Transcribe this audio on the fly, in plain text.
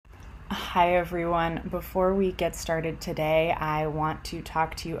Hi, everyone. Before we get started today, I want to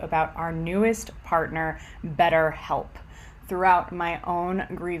talk to you about our newest partner, BetterHelp. Throughout my own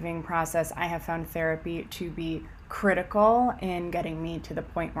grieving process, I have found therapy to be critical in getting me to the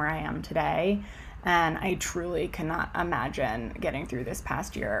point where I am today, and I truly cannot imagine getting through this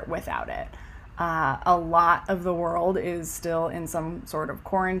past year without it. A lot of the world is still in some sort of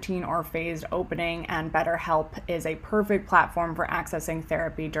quarantine or phased opening, and BetterHelp is a perfect platform for accessing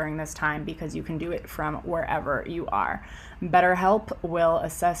therapy during this time because you can do it from wherever you are. BetterHelp will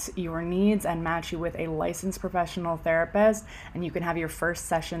assess your needs and match you with a licensed professional therapist, and you can have your first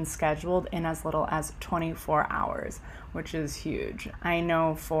session scheduled in as little as 24 hours, which is huge. I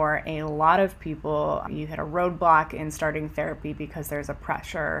know for a lot of people, you hit a roadblock in starting therapy because there's a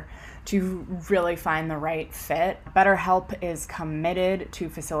pressure to really find the right fit. BetterHelp is committed to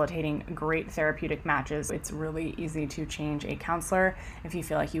facilitating great therapeutic matches. It's really easy to change a counselor if you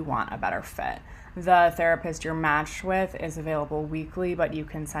feel like you want a better fit. The therapist you're matched with is available weekly, but you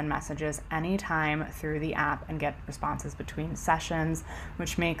can send messages anytime through the app and get responses between sessions,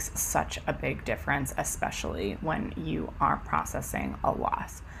 which makes such a big difference, especially when you are processing a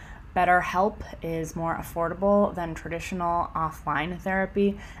loss. BetterHelp is more affordable than traditional offline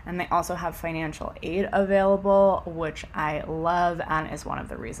therapy, and they also have financial aid available, which I love and is one of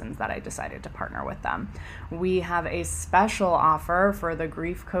the reasons that I decided to partner with them. We have a special offer for the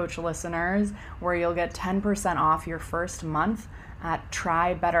Grief Coach listeners where you'll get 10% off your first month at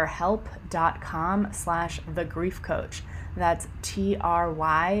trybetterhelp.com/thegriefcoach. That's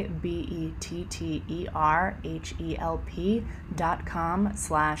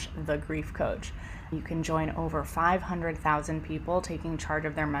trybetterhelp.com/thegriefcoach. You can join over 500,000 people taking charge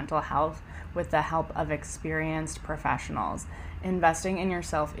of their mental health with the help of experienced professionals. Investing in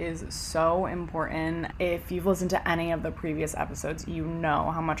yourself is so important. If you've listened to any of the previous episodes, you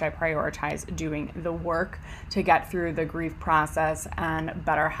know how much I prioritize doing the work to get through the grief process, and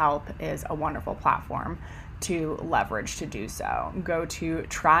BetterHelp is a wonderful platform to leverage to do so. Go to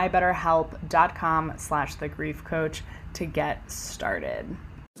trybetterhelp.com/thegriefcoach to get started.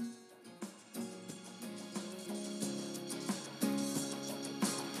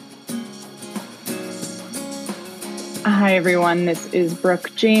 Hi, everyone. This is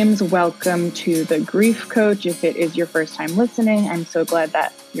Brooke James. Welcome to The Grief Coach. If it is your first time listening, I'm so glad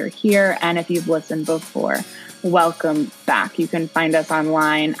that you're here. And if you've listened before, welcome back. You can find us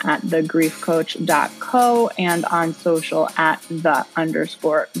online at thegriefcoach.co and on social at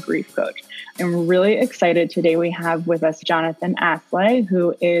 _griefcoach. I'm really excited. Today we have with us Jonathon Aslay,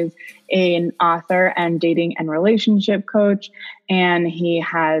 who is an author and dating and relationship coach, and he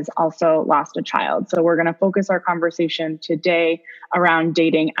has also lost a child. So we're going to focus our conversation today around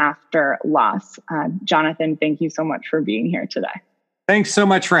dating after loss. Jonathon, thank you so much for being here today. Thanks so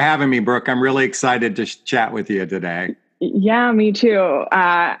much for having me, Brooke. I'm really excited to chat with you today. Yeah, me too.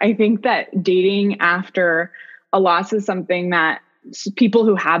 I think that dating after a loss is something that people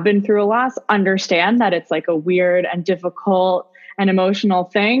who have been through a loss understand that it's like a weird and difficult and emotional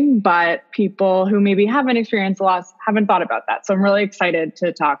thing, but people who maybe haven't experienced a loss haven't thought about that. So I'm really excited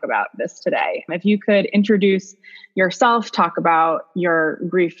to talk about this today. If you could introduce yourself, talk about your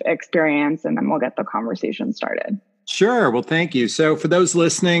grief experience, and then we'll get the conversation started. Sure. Well, thank you. So for those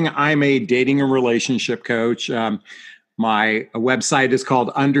listening, I'm a dating and relationship coach. My website is called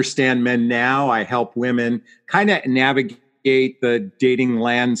Understand Men Now. I help women kind of navigate the dating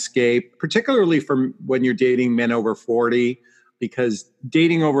landscape, particularly for when you're dating men over 40, because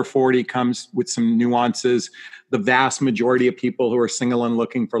dating over 40 comes with some nuances. The vast majority of people who are single and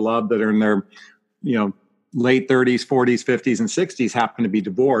looking for love that are in their, late 30s, 40s, 50s, and 60s happen to be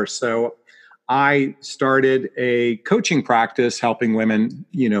divorced. So I started a coaching practice helping women,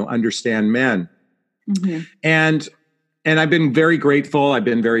 understand men. Mm-hmm. And I've been very grateful. I've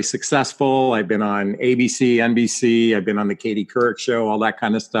been very successful. I've been on ABC, NBC. I've been on the Katie Couric show, all that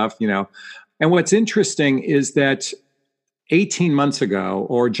kind of stuff, And what's interesting is that 18 months ago,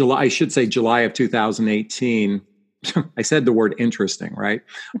 or July of 2018, I said the word interesting, right?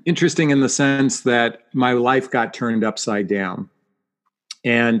 Interesting in the sense that my life got turned upside down.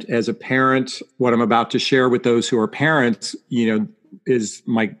 And as a parent, what I'm about to share with those who are parents, is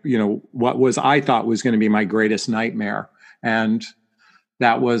my, what I thought was going to be my greatest nightmare. And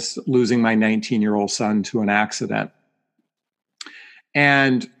that was losing my 19-year-old son to an accident.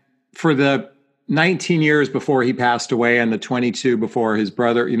 And for the 19 years before he passed away and the 22 before his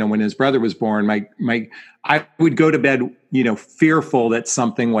brother, when his brother was born, I would go to bed, fearful that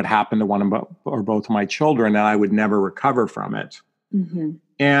something would happen to one or both of my children and I would never recover from it. Mm-hmm.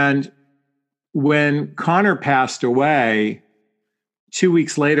 And when Connor passed away, 2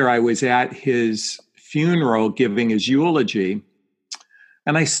 weeks later, I was at his funeral giving his eulogy.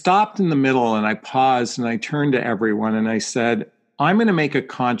 And I stopped in the middle and I paused and I turned to everyone and I said, I'm going to make a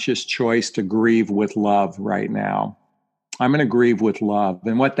conscious choice to grieve with love right now. I'm going to grieve with love.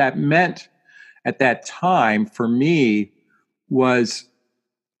 And what that meant at that time for me was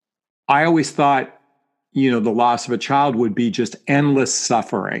I always thought, the loss of a child would be just endless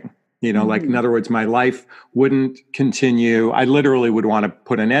suffering. Like in other words, my life wouldn't continue. I literally would want to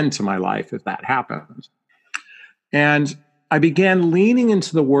put an end to my life if that happened. And I began leaning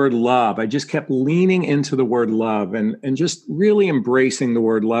into the word love. I just kept leaning into the word love and just really embracing the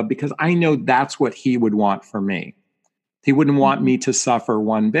word love because I know that's what he would want for me. He wouldn't want me to suffer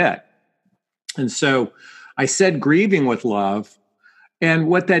one bit. And so I said grieving with love. And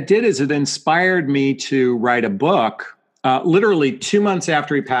what that did is it inspired me to write a book. Literally 2 months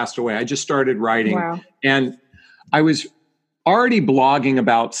after he passed away, I just started writing. Wow. And I was already blogging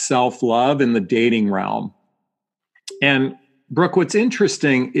about self-love in the dating realm. And Brooke, what's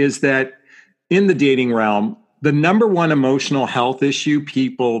interesting is that in the dating realm, the number one emotional health issue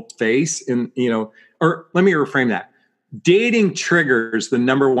people face or let me reframe that. Dating triggers the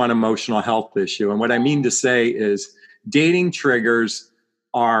number one emotional health issue. And what I mean to say is dating triggers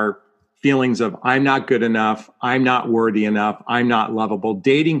are feelings of I'm not good enough, I'm not worthy enough, I'm not lovable.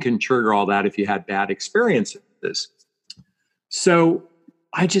 Dating can trigger all that if you had bad experiences. So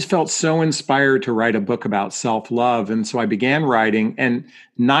I just felt so inspired to write a book about self-love. And so I began writing. And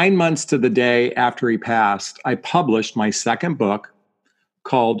 9 months to the day after he passed, I published my second book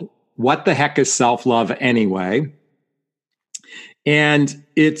called What the Heck is Self-Love Anyway? And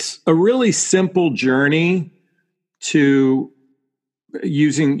it's a really simple journey to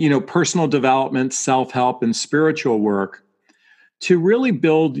using, personal development, self-help, and spiritual work to really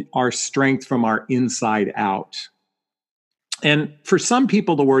build our strength from our inside out. And for some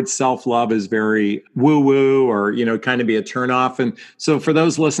people, the word self-love is very woo-woo or, kind of be a turnoff. And so for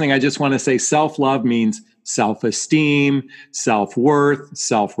those listening, I just want to say self-love means self-esteem, self-worth,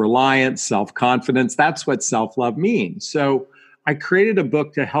 self-reliance, self-confidence. That's what self-love means. So I created a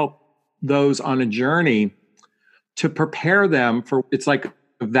book to help those on a journey to prepare them for, it's like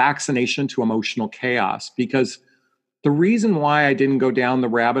a vaccination to emotional chaos. Because the reason why I didn't go down the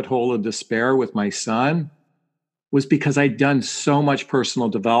rabbit hole of despair with my son was because I'd done so much personal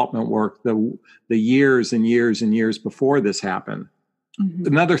development work the years and years and years before this happened.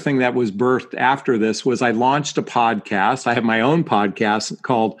 Another thing that was birthed after this was I launched a podcast. I have my own podcast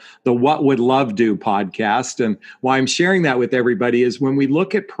called the What Would Love Do podcast. And why I'm sharing that with everybody is when we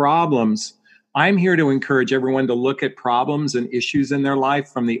look at problems, I'm here to encourage everyone to look at problems and issues in their life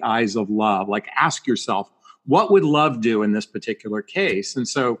from the eyes of love. Like ask yourself, what would love do in this particular case? And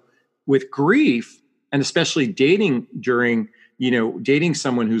so with grief, and especially dating dating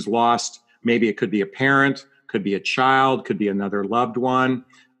someone who's lost, maybe it could be a parent, could be a child, could be another loved one,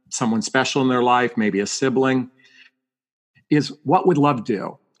 someone special in their life, maybe a sibling, is what would love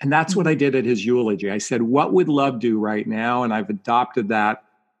do? And that's what I did at his eulogy. I said, what would love do right now? And I've adopted that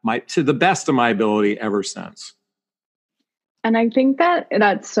to the best of my ability ever since. And I think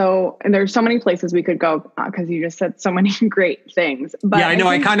that's so, and there's so many places we could go because you just said so many great things. But yeah, I know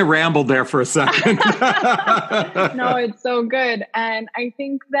I kind of rambled there for a second. No, it's so good. And I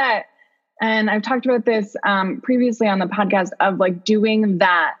think that, and I've talked about this previously on the podcast of like doing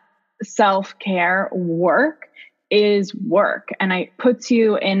that self-care work is work. And it puts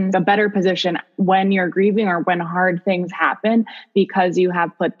you in a better position when you're grieving or when hard things happen because you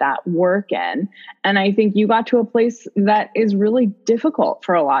have put that work in. And I think you got to a place that is really difficult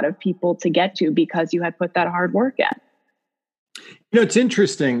for a lot of people to get to because you had put that hard work in. It's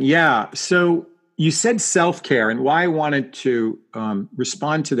interesting. Yeah. So you said self-care and why I wanted to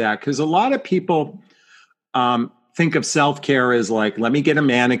respond to that, because a lot of people think of self-care as like, let me get a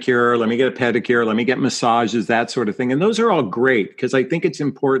manicure, let me get a pedicure, let me get massages, that sort of thing. And those are all great because I think it's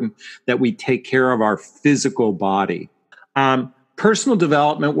important that we take care of our physical body. Personal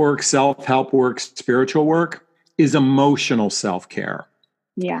development work, self-help work, spiritual work is emotional self-care.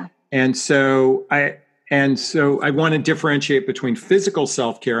 Yeah. And so I want to differentiate between physical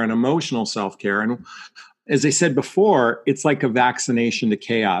self-care and emotional self-care. And as I said before, it's like a vaccination to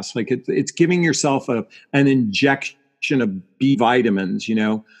chaos. Like it's giving yourself an injection of B vitamins,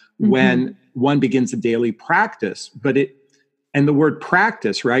 when one begins a daily practice. And the word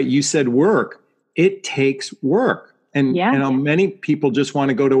practice, right? You said work. It takes work. And many people just want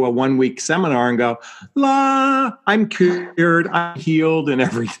to go to a 1-week seminar and go, la, I'm cured, I'm healed and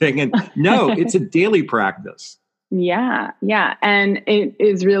everything. And no, it's a daily practice. Yeah. Yeah. And it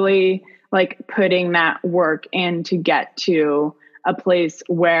is really like putting that work in to get to a place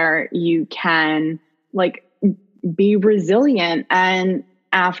where you can like be resilient and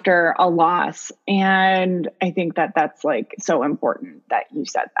after a loss. And I think that that's like so important that you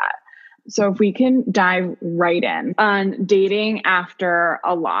said that. So if we can dive right in on dating after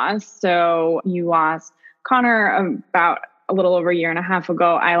a loss. So you lost Connor about a little over a year and a half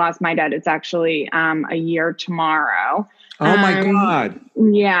ago. I lost my dad. It's actually a year tomorrow. Oh my God.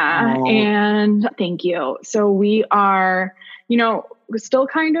 Yeah. Oh. And thank you. So we are, still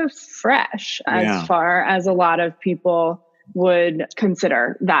kind of fresh as far as a lot of people would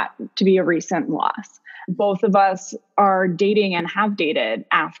consider that to be a recent loss. Both of us are dating and have dated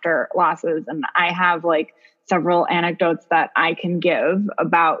after losses. And I have like several anecdotes that I can give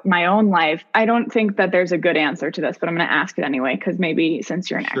about my own life. I don't think that there's a good answer to this, but I'm going to ask it anyway, because maybe since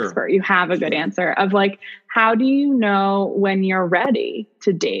you're an expert, you have a good answer of like, how do you know when you're ready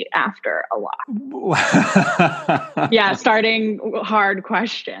to date after a loss? Yeah, starting hard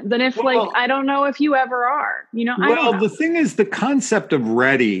questions. And if I don't know if you ever are, I don't know. The thing is, the concept of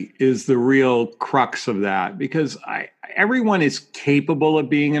ready is the real crux of that, because everyone is capable of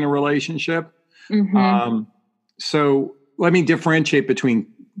being in a relationship. Mm-hmm. So let me differentiate between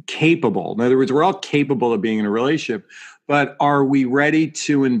capable. In other words, we're all capable of being in a relationship, but are we ready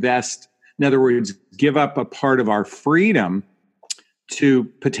to invest? In other words, give up a part of our freedom to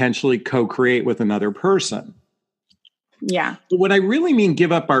potentially co-create with another person. Yeah. But what I really mean,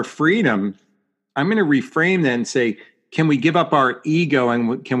 give up our freedom, I'm going to reframe that and say, can we give up our ego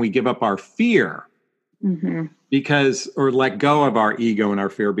and can we give up our fear? Mm-hmm. Or let go of our ego and our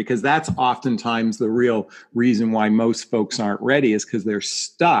fear, because that's oftentimes the real reason why most folks aren't ready, is because they're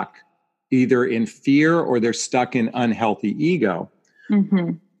stuck either in fear or they're stuck in unhealthy ego.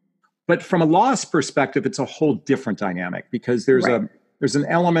 Mm-hmm. But from a loss perspective, it's a whole different dynamic, because there's an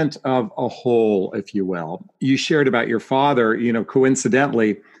element of a whole, if you will. You shared about your father,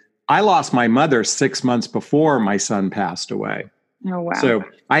 coincidentally, I lost my mother 6 months before my son passed away. Oh, wow. So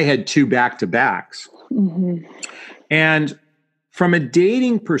I had 2 back-to-backs. Mm-hmm. And from a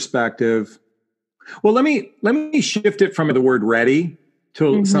dating perspective, well, let me shift it from the word ready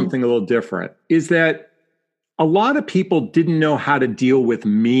to something a little different, is that a lot of people didn't know how to deal with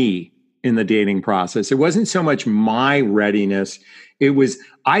me in the dating process. It wasn't so much my readiness. It was,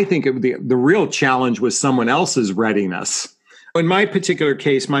 I think the real challenge was someone else's readiness. In my particular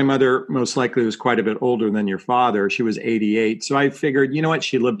case, my mother most likely was quite a bit older than your father. She was 88. So I figured, you know what?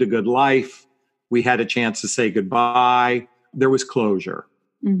 She lived a good life. We had a chance to say goodbye. There was closure.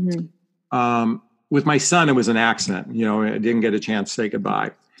 Mm-hmm. With my son, it was an accident. I didn't get a chance to say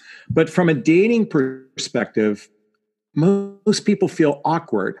goodbye. But from a dating perspective, most people feel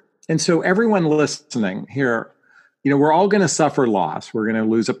awkward. And so everyone listening here, we're all going to suffer loss. We're going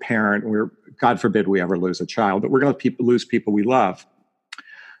to lose a parent. God forbid we ever lose a child, but we're going to lose people we love.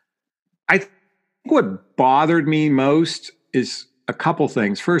 I think what bothered me most is a couple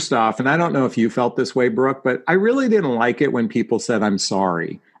things. First off, and I don't know if you felt this way, Brooke, but I really didn't like it when people said, "I'm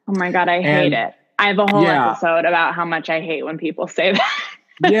sorry." Oh my God, I hate it. I have a whole episode about how much I hate when people say that.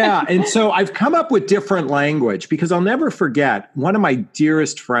 Yeah. And so I've come up with different language, because I'll never forget one of my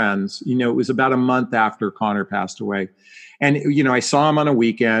dearest friends, it was about a month after Connor passed away. And, I saw him on a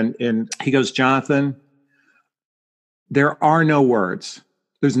weekend and he goes, "Jonathon, there are no words.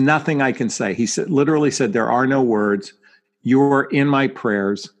 There's nothing I can say." He literally said, "There are no words. You're in my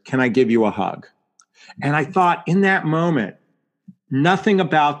prayers. Can I give you a hug?" And I thought in that moment, nothing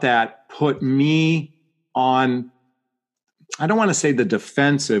about that put me on, I don't want to say the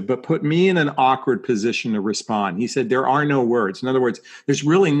defensive, but put me in an awkward position to respond. He said, "There are no words." In other words, there's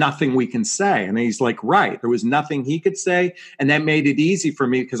really nothing we can say. And he's like, right, there was nothing he could say. And that made it easy for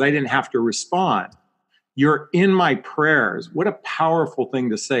me because I didn't have to respond. "You're in my prayers." What a powerful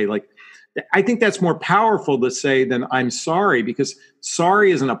thing to say. Like, I think that's more powerful to say than "I'm sorry," because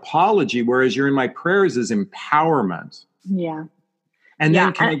sorry is an apology, whereas "you're in my prayers" is empowerment. Yeah. And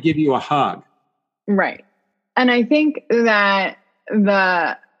then can I give you a hug? Right. And I think that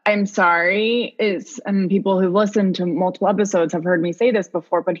the "I'm sorry" is, and people who've listened to multiple episodes have heard me say this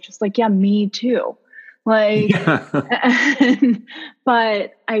before, but it's just like, yeah, me too. Like,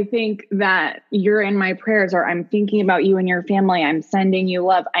 but I think that "you're in my prayers," or "I'm thinking about you and your family, I'm sending you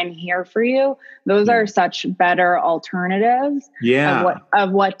love, I'm here for you." Those are such better alternatives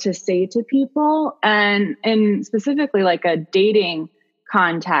of what to say to people. And specifically like a dating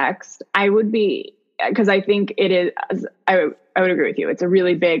context, I would be, because I think it is, I would agree with you. It's a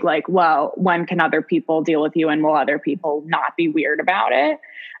really big, like, well, when can other people deal with you and will other people not be weird about it?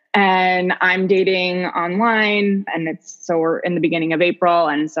 And I'm dating online, and so we're in the beginning of April.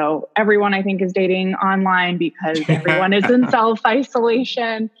 And so everyone I think is dating online because everyone is in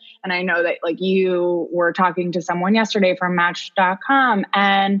self-isolation. And I know that like you were talking to someone yesterday from Match.com,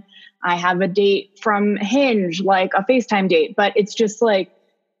 and I have a date from Hinge, like a FaceTime date, but it's just like,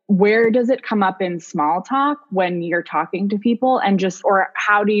 where does it come up in small talk when you're talking to people, and just, or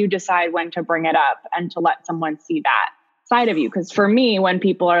how do you decide when to bring it up and to let someone see that side of you? Because for me, when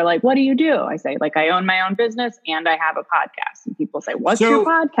people are like, what do you do? I say, like, I own my own business and I have a podcast. And people say, what's your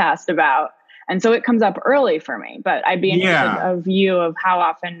podcast about? And so it comes up early for me, but I'd be interested of you of how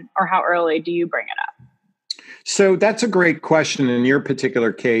often or how early do you bring it up? So that's a great question in your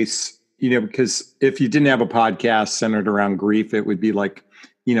particular case, because if you didn't have a podcast centered around grief, it would be like,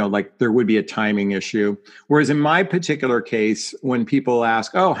 like there would be a timing issue. Whereas in my particular case, when people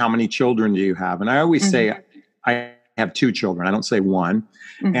ask, oh, how many children do you have? And I always say, I have 2 children. I don't say one.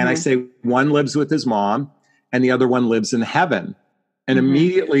 And I say one lives with his mom and the other one lives in heaven. And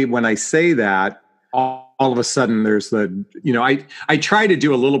immediately when I say that, all of a sudden there's the, I try to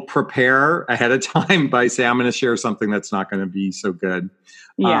do a little prepare ahead of time by saying, I'm going to share something that's not going to be so good.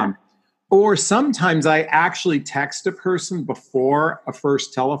 Yeah. Or sometimes I actually text a person before a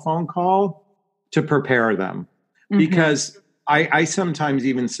first telephone call to prepare them, because I sometimes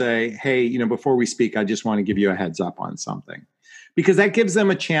even say, hey, before we speak, I just want to give you a heads up on something, because that gives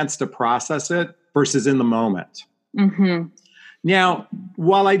them a chance to process it versus in the moment. Now,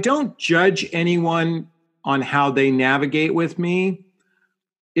 while I don't judge anyone on how they navigate with me,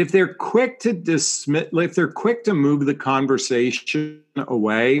 if they're quick to move the conversation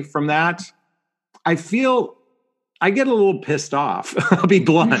away from that, I get a little pissed off. I'll be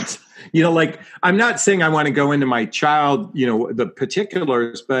blunt. Like, I'm not saying I want to go into my child, the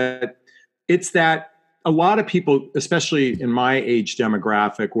particulars, but it's that a lot of people, especially in my age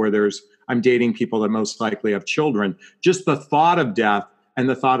demographic, where I'm dating people that most likely have children, just the thought of death and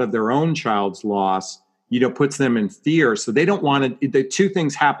the thought of their own child's loss, puts them in fear. So they don't want to, the 2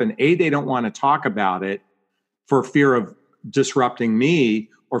 things happen. A, they don't want to talk about it for fear of disrupting me,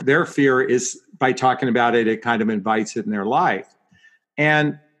 or their fear is by talking about it, it kind of invites it in their life.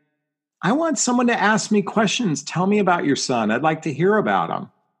 And I want someone to ask me questions. Tell me about your son. I'd like to hear about him.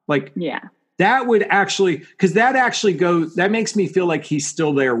 Like, that would actually, because that makes me feel like he's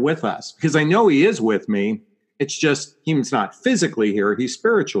still there with us, because I know he is with me. It's just, he's not physically here. He's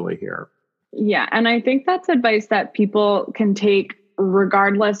spiritually here. Yeah. And I think that's advice that people can take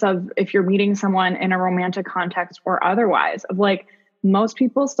regardless of if you're meeting someone in a romantic context or otherwise, of like, most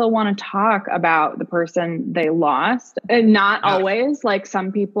people still want to talk about the person they lost, and not always. Like,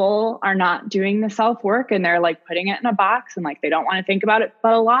 some people are not doing the self-work and they're like putting it in a box and like they don't want to think about it.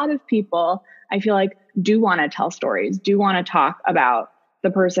 But a lot of people, I feel like, do want to tell stories, do want to talk about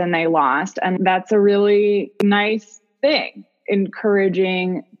the person they lost. And that's a really nice thing,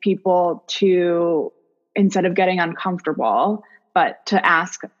 encouraging people to, instead of getting uncomfortable, but to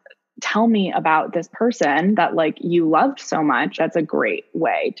ask, tell me about this person that like you loved so much. That's a great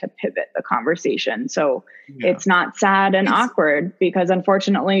way to pivot the conversation. So it's not sad and awkward, because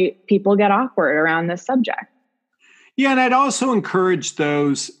unfortunately people get awkward around this subject. Yeah. And I'd also encourage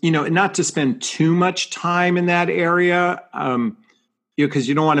those, not to spend too much time in that area, because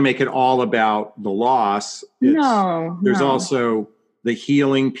you don't want to make it all about the loss. There's also the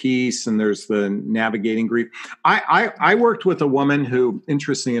healing piece, and there's the navigating grief. I worked with a woman who,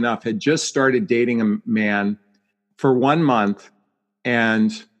 interestingly enough, had just started dating a man for 1 month,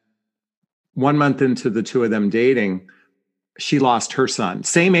 and 1 month into the 2 of them dating, she lost her son.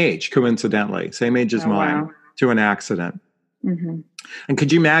 Same age, coincidentally, same age as mine, to an accident. And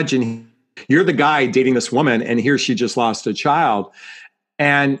could you imagine, you're the guy dating this woman, and here she just lost a child.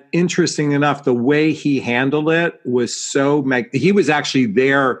 And interesting enough, the way he handled it was he was actually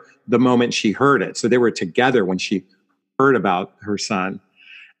there the moment she heard it. So they were together when she heard about her son.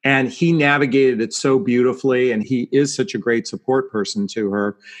 And he navigated it so beautifully. And he is such a great support person to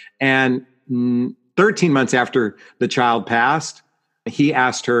her. And 13 months after the child passed, he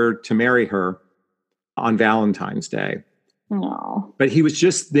asked her to marry her on Valentine's Day. Aww. But he was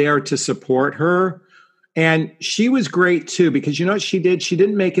just there to support her. And she was great too, because you know what she did? She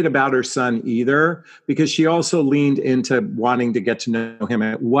didn't make it about her son either, because she also leaned into wanting to get to know him.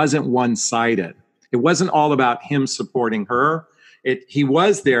 It wasn't one-sided. It wasn't all about him supporting her. He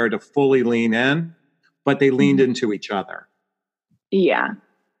was there to fully lean in, but they leaned into each other. Yeah.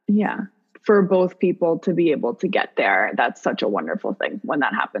 Yeah. For both people to be able to get there. That's such a wonderful thing when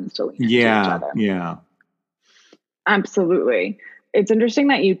that happens, to lean into each other. Yeah. Absolutely. it's interesting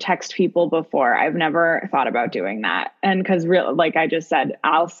that you text people before. I've never thought about doing that. And because like I just said,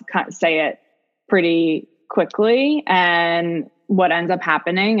 I'll say it pretty quickly. And what ends up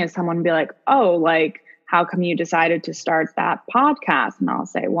happening is someone will be like, oh, like, how come you decided to start that podcast? And I'll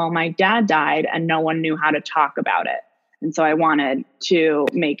say, well, my dad died and no one knew how to talk about it. And so I wanted to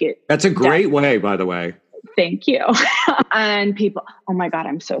make it. That's a great way, by the way. Thank you. And people, oh my God,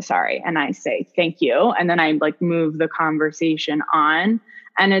 I'm so sorry. And I say, thank you. And then I like move the conversation on.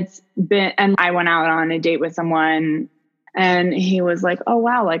 And I went out on a date with someone and he was like, oh,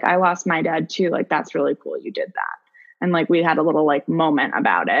 wow. Like I lost my dad too. Like, that's really cool. You did that. And like, we had a little like moment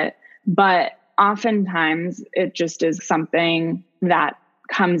about it, but oftentimes it just is something that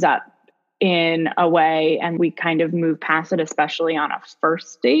comes up in a way and we kind of move past it, especially on a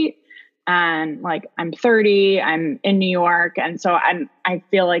first date. And like, I'm 30, I'm in New York. And so I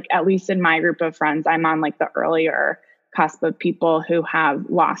feel like at least in my group of friends, I'm on like the earlier cusp of people who have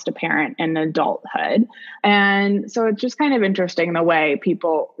lost a parent in adulthood. And so it's just kind of interesting the way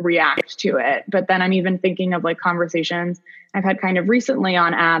people react to it. But then I'm even thinking of like conversations I've had kind of recently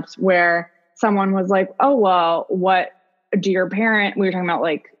on apps where someone was like, oh, well, what do your parent, we were talking about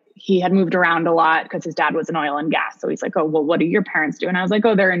like, he had moved around a lot because his dad was in oil and gas. So he's like, oh, well, what do your parents do? And I was like,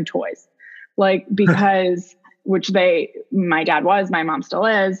 oh, they're in toys. Like, because, my dad was, my mom still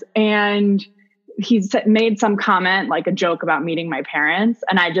is. And he made some comment, like a joke about meeting my parents.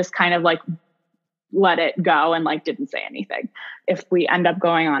 And I just kind of like let it go and like didn't say anything. If we end up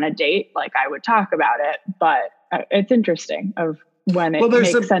going on a date, like I would talk about it, but it's interesting of when it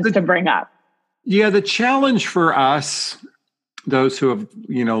makes sense to bring up. Yeah. The challenge for us, those who have,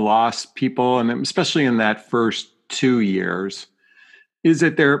 lost people, and especially in that first 2 years, is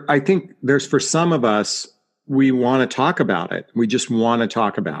that I think there's, for some of us, we want to talk about it. We just want to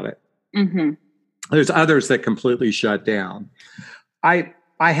talk about it. Mm-hmm. There's others that completely shut down. I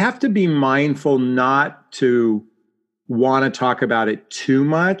have to be mindful not to want to talk about it too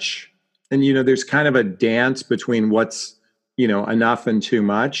much. And, there's kind of a dance between what's, enough and too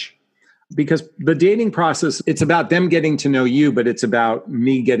much. Because the dating process, it's about them getting to know you, but it's about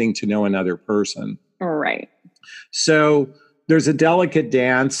me getting to know another person. Right. So there's a delicate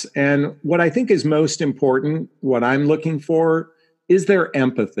dance. And what I think is most important, what I'm looking for, is their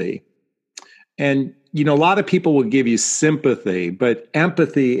empathy. And, a lot of people will give you sympathy, but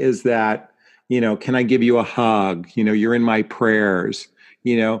empathy is that, can I give you a hug? You're in my prayers.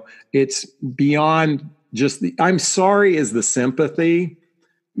 It's beyond just I'm sorry is the sympathy.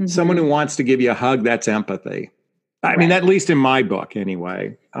 Mm-hmm. Someone who wants to give you a hug, that's empathy. I mean, at least in my book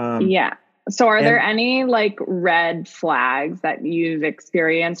anyway. Yeah. So are there any like red flags that you've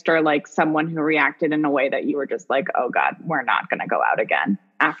experienced or like someone who reacted in a way that you were just like, oh God, we're not going to go out again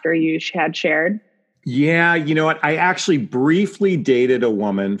after you had shared? Yeah. You know what? I actually briefly dated a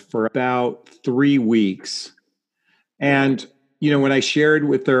woman for about 3 weeks. And when I shared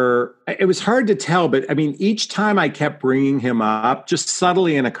with her, it was hard to tell, but I mean, each time I kept bringing him up just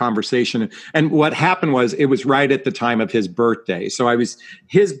subtly in a conversation. And what happened was it was right at the time of his birthday. So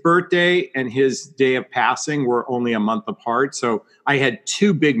his birthday and his day of passing were only a month apart. So I had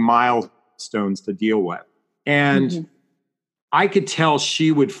 2 big milestones to deal with. And I could tell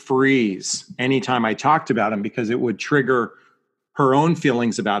she would freeze anytime I talked about him because it would trigger her own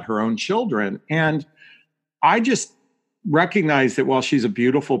feelings about her own children. And I just recognized that while she's a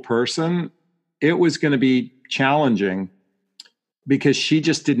beautiful person, it was going to be challenging because she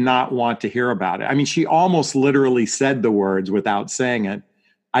just did not want to hear about it. I mean, she almost literally said the words without saying it,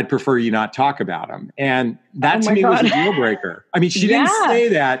 I'd prefer you not talk about him. And that to me was a deal breaker. I mean, she didn't say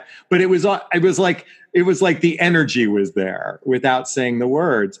that, but it was like the energy was there without saying the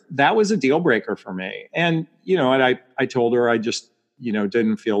words. That was a deal breaker for me. And, and I told her I just,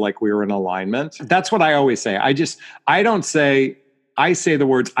 didn't feel like we were in alignment. That's what I always say. I say the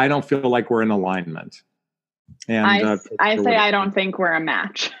words, I don't feel like we're in alignment. And I say, I don't think we're a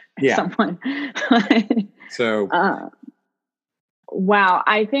match. Yeah. Someone. So, wow.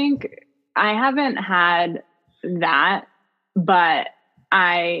 I think I haven't had that, but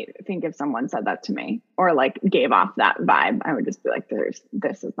I think if someone said that to me or like gave off that vibe, I would just be like,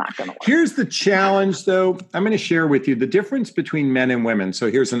 this is not going to work. Here's the challenge though. I'm going to share with you the difference between men and women. So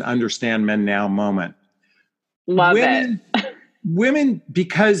here's an understand men now moment. Love it. Women,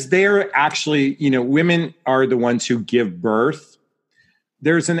 because they're actually, women are the ones who give birth.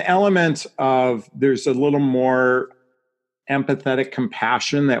 There's an element of, there's a little more empathetic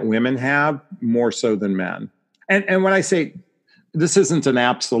compassion that women have more so than men. And when I say, this isn't an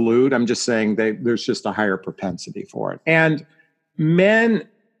absolute, I'm just saying there's just a higher propensity for it. And men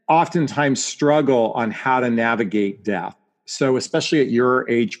oftentimes struggle on how to navigate death. So especially at your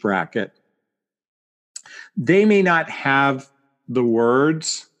age bracket, they may not have the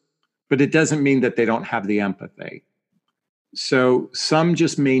words, but it doesn't mean that they don't have the empathy. So some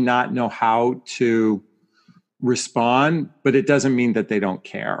just may not know how to respond, but it doesn't mean that they don't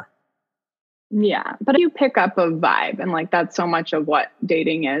care. Yeah. But you pick up a vibe, and like that's so much of what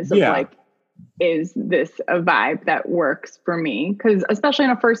dating is. Of like, is this a vibe that works for me? Because especially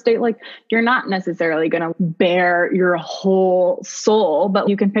in a first date, like you're not necessarily going to bare your whole soul, but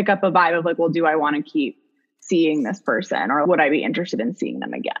you can pick up a vibe of like, well, do I want to keep seeing this person, or would I be interested in seeing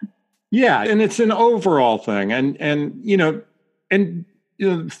them again? Yeah. And it's an overall thing. And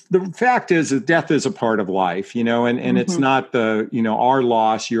the fact is that death is a part of life, and it's not our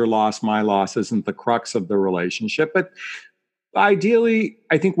loss, your loss, my loss isn't the crux of the relationship. But ideally,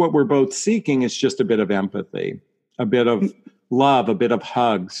 I think what we're both seeking is just a bit of empathy, a bit of love, a bit of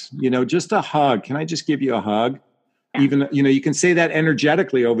hugs, just a hug. Can I just give you a hug? Yeah. Even, you can say that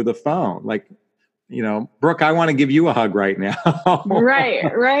energetically over the phone. Like, Brooke, I want to give you a hug right now.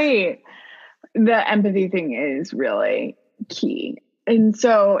 Right. The empathy thing is really key. And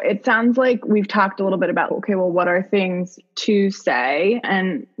so it sounds like we've talked a little bit about, okay, well, what are things to say?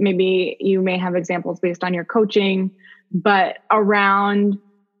 And maybe you may have examples based on your coaching, but around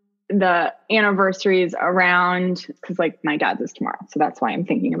the anniversaries because like my dad's is tomorrow. So that's why I'm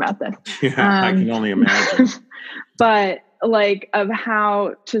thinking about this. Yeah, I can only imagine. But like of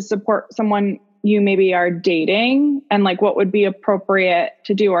how to support someone you maybe are dating, and like what would be appropriate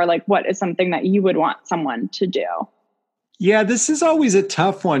to do, or like what is something that you would want someone to do? Yeah, this is always a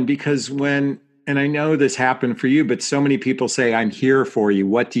tough one because and I know this happened for you, but so many people say, I'm here for you.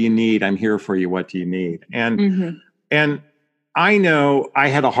 What do you need? I'm here for you. What do you need? And I know I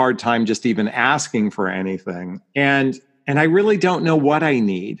had a hard time just even asking for anything. And I really don't know what I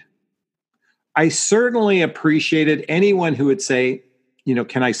need. I certainly appreciated anyone who would say,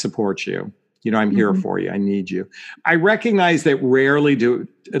 can I support you? I'm here for you. I need you. I recognize that rarely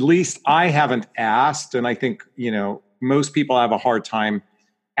at least I haven't asked. And I think, most people have a hard time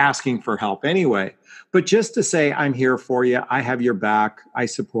asking for help anyway. But just to say, I'm here for you. I have your back. I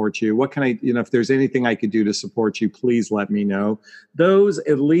support you. What can I, if there's anything I could do to support you, please let me know. Those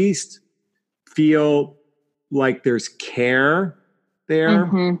at least feel like there's care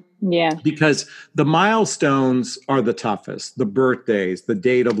there. Yeah. Because the milestones are the toughest. The birthdays, the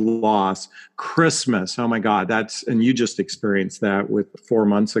date of loss, Christmas. Oh my God, and you just experienced that with 4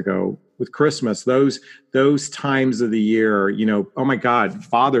 months ago with Christmas. Those times of the year, oh my God,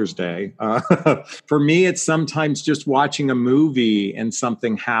 Father's Day. For me, it's sometimes just watching a movie and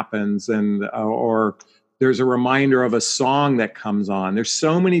something happens or there's a reminder of a song that comes on. There's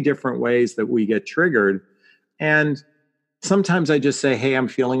so many different ways that we get triggered. And sometimes I just say, hey, I'm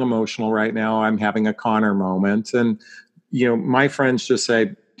feeling emotional right now. I'm having a Connor moment. And, my friends just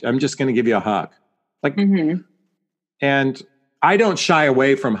say, I'm just going to give you a hug. Like, and I don't shy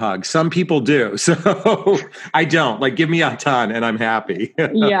away from hugs. Some people do. So I don't. Like, give me a ton and I'm happy.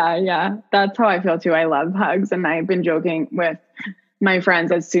 Yeah. That's how I feel too. I love hugs. And I've been joking with my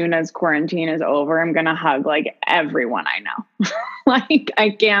friends, as soon as quarantine is over, I'm going to hug like everyone I know. Like,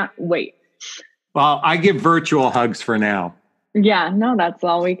 I can't wait. Well, I give virtual hugs for now. Yeah, no, that's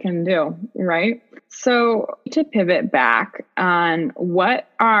all we can do, right? So to pivot back on, what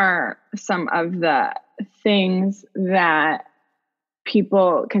are some of the things that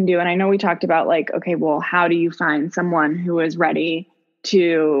people can do? And I know we talked about like, okay, well, how do you find someone who is ready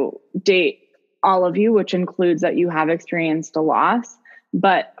to date all of you, which includes that you have experienced a loss.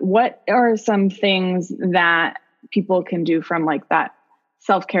 But what are some things that people can do from like that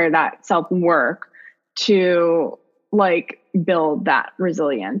self-care, that self-work to like build that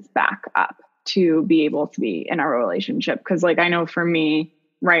resilience back up to be able to be in a relationship? Because like I know for me,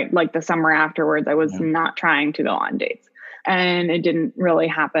 right, like the summer afterwards, I was not trying to go on dates, and it didn't really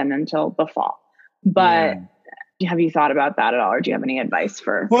happen until the fall. But have you thought about that at all, or do you have any advice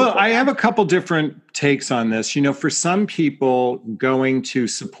for? Well, I have a couple different takes on this. You know, for some people, going to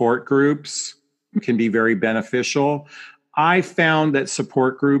support groups can be very beneficial. I found that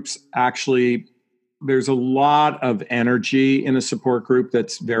support groups actually, there's a lot of energy in a support group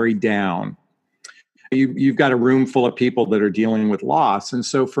that's very down. You've got a room full of people that are dealing with loss. And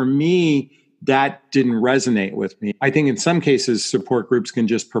so for me, that didn't resonate with me. I think in some cases, support groups can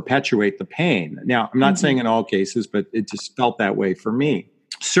just perpetuate the pain. Now, I'm not saying in all cases, but it just felt that way for me.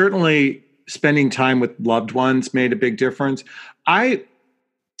 Certainly, spending time with loved ones made a big difference.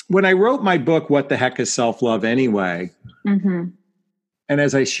 When I wrote my book, What the Heck is Self-Love Anyway? And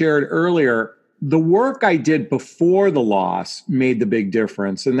as I shared earlier, the work I did before the loss made the big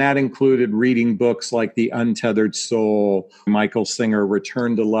difference. And that included reading books like The Untethered Soul, Michael Singer,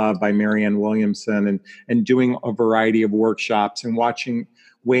 Return to Love by Marianne Williamson, and doing a variety of workshops and watching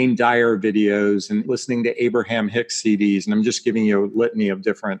Wayne Dyer videos and listening to Abraham Hicks CDs. And I'm just giving you a litany of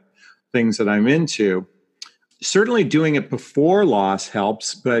different things that I'm into. Certainly doing it before loss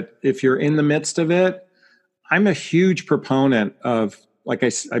helps, but if you're in the midst of it, I'm a huge proponent of, like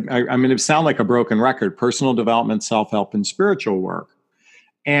I'm going to sound like a broken record, personal development, self-help, and spiritual work.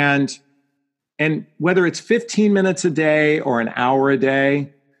 And whether it's 15 minutes a day or an hour a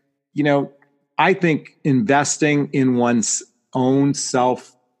day, I think investing in one's own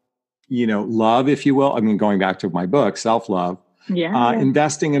self, love, if you will. I mean, going back to my book, Self-Love,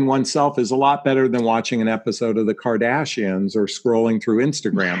 investing in oneself is a lot better than watching an episode of the Kardashians or scrolling through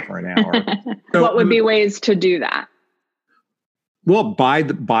Instagram for an hour. So, what would be ways to do that? Well,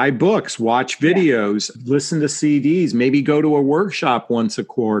 buy books, watch videos, listen to CDs, maybe go to a workshop once a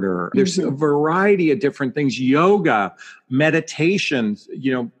quarter. There's a variety of different things. Yoga, meditation.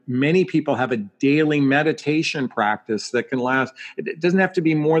 Many people have a daily meditation practice that can last. It doesn't have to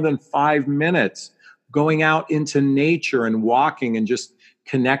be more than 5 minutes. Going out into nature and walking and just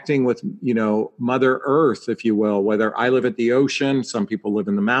connecting with, Mother Earth, if you will. Whether I live at the ocean, some people live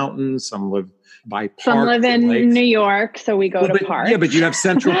in the mountains, some live by parks. Some live in New York, so we go to parks. Yeah, but you have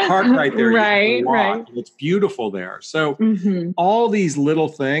Central Park right there. Right. It's beautiful there. So all these little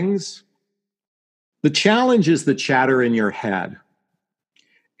things, the challenge is the chatter in your head.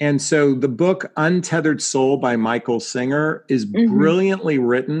 And so the book Untethered Soul by Michael Singer is brilliantly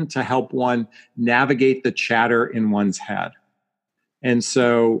written to help one navigate the chatter in one's head. And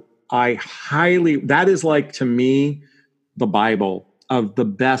so that is like, to me, the Bible of the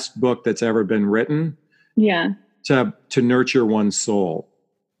best book that's ever been written. Yeah. To nurture one's soul.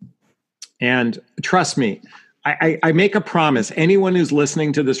 And trust me, I make a promise. Anyone who's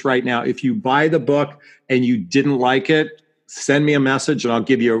listening to this right now, if you buy the book and you didn't like it, send me a message and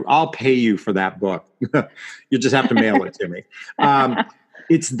I'll pay you for that book. You just have to mail it to me.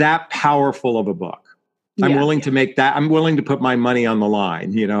 It's that powerful of a book. I'm willing to put my money on the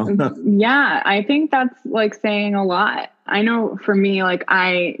line, Yeah, I think that's like saying a lot. I know for me, like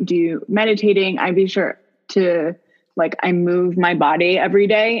I do meditating, I be sure to I move my body every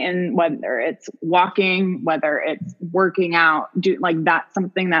day, and whether it's walking, whether it's working out, that's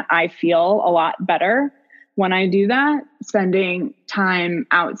something that I feel a lot better when I do that, spending time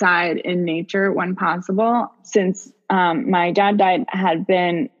outside in nature when possible. Since my dad died, I had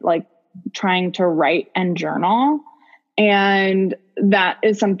been trying to write and journal. And that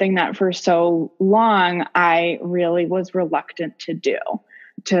is something that for so long, I really was reluctant to do,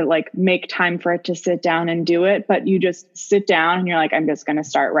 to make time for it, to sit down and do it. But you just sit down and you're like, I'm just going to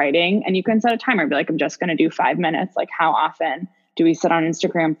start writing. And you can set a timer, be like, I'm just going to do 5 minutes. How often do we sit on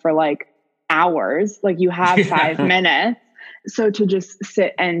Instagram for hours? You have 5 minutes. So to just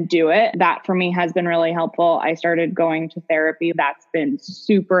sit and do it, that for me has been really helpful. I started going to therapy. That's been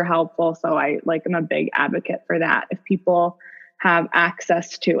super helpful. So I am a big advocate for that. If people have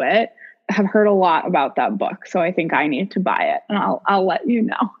access to it, I have heard a lot about that book. So I think I need to buy it, and I'll let you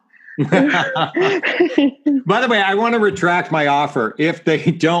know. By the way, I want to retract my offer. If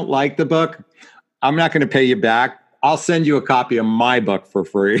they don't like the book, I'm not going to pay you back. I'll send you a copy of my book for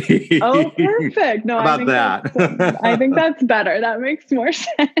free. Oh, perfect. No, how about that? I think that's better. That makes more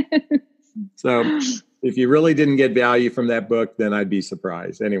sense. So if you really didn't get value from that book, then I'd be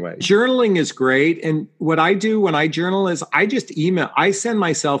surprised. Anyway, journaling is great. And what I do when I journal is I send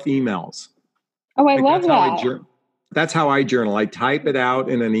myself emails. Oh, I love that. That's how I journal. I type it out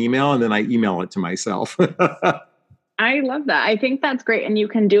in an email and then I email it to myself. I love that. I think that's great. And you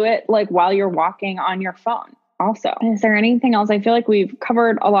can do it while you're walking on your phone. Also, is there anything else? I feel like we've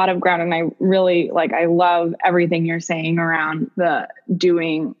covered a lot of ground, and I really I love everything you're saying around the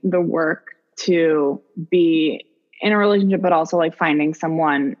doing the work to be in a relationship, but also finding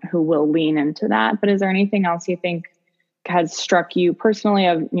someone who will lean into that. But is there anything else you think has struck you personally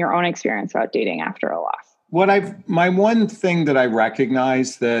of your own experience about dating after a loss? My one thing that I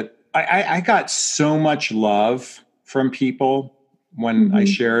recognize that I got so much love from people when I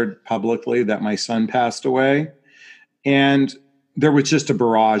shared publicly that my son passed away. And there was just a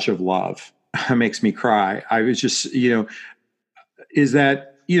barrage of love. It makes me cry. I was just, is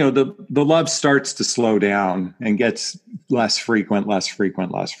that, the love starts to slow down and gets less frequent.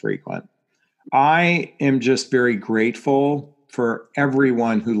 I am just very grateful for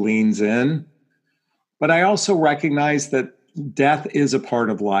everyone who leans in. But I also recognize that death is a part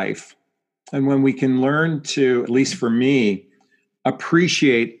of life. And when we can learn to, at least for me,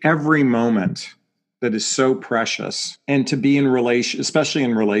 appreciate every moment that is so precious. And to be in especially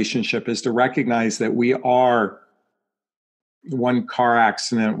in relationship, is to recognize that we are one car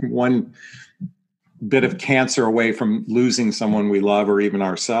accident, one bit of cancer away from losing someone we love or even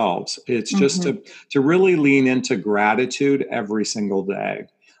ourselves. It's just to really lean into gratitude every single day.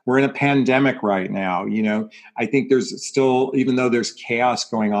 We're in a pandemic right now. I think there's still, even though there's chaos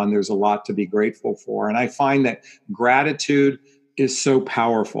going on, there's a lot to be grateful for. And I find that gratitude is so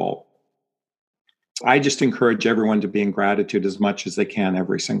powerful. I just encourage everyone to be in gratitude as much as they can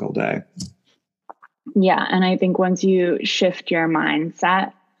every single day. Yeah. And I think once you shift your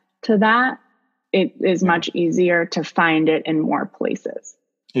mindset to that, it is much easier to find it in more places.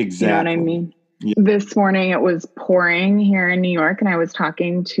 Exactly. You know what I mean? Yeah. This morning it was pouring here in New York, and I was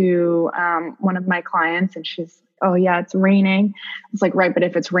talking to one of my clients, and she's, oh yeah, it's raining. It's like, right, but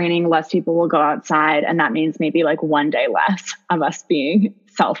if it's raining, less people will go outside, and that means maybe like one day less of us being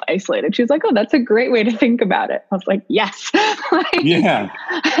self-isolated. She's like, oh, that's a great way to think about it. I was like, yes. Yeah.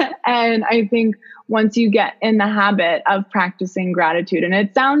 And I think once you get in the habit of practicing gratitude, and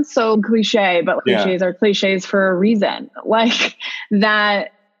it sounds so cliche, but cliches are cliches for a reason, like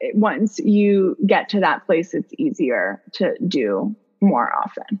that. Once you get to that place, it's easier to do more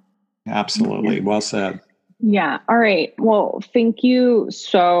often. Absolutely. Well said. Yeah. All right. Well, thank you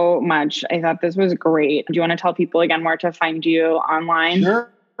so much. I thought this was great. Do you want to tell people again where to find you online? Sure.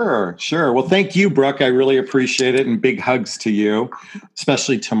 Well, thank you, Brooke. I really appreciate it. And big hugs to you,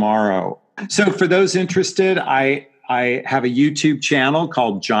 especially tomorrow. So for those interested, I have a YouTube channel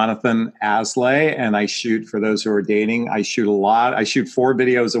called Jonathon Aslay, and I shoot, for those who are dating, I shoot a lot. I shoot 4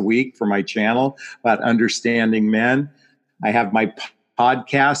 videos a week for my channel about understanding men. I have my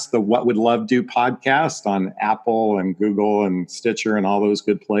podcast, the What Would Love Do podcast, on Apple and Google and Stitcher and all those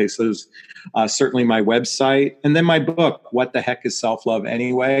good places. Certainly my website. And then my book, What the Heck is Self-Love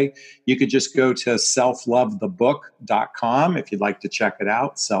Anyway? You could just go to selflovethebook.com if you'd like to check it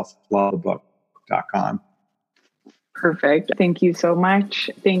out, selflovethebook.com. Perfect. Thank you so much.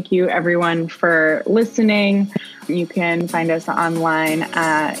 Thank you, everyone, for listening. You can find us online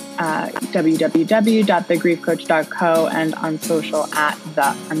at www.thegriefcoach.co and on social at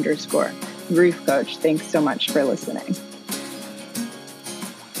 @the_griefcoach. Thanks so much for listening.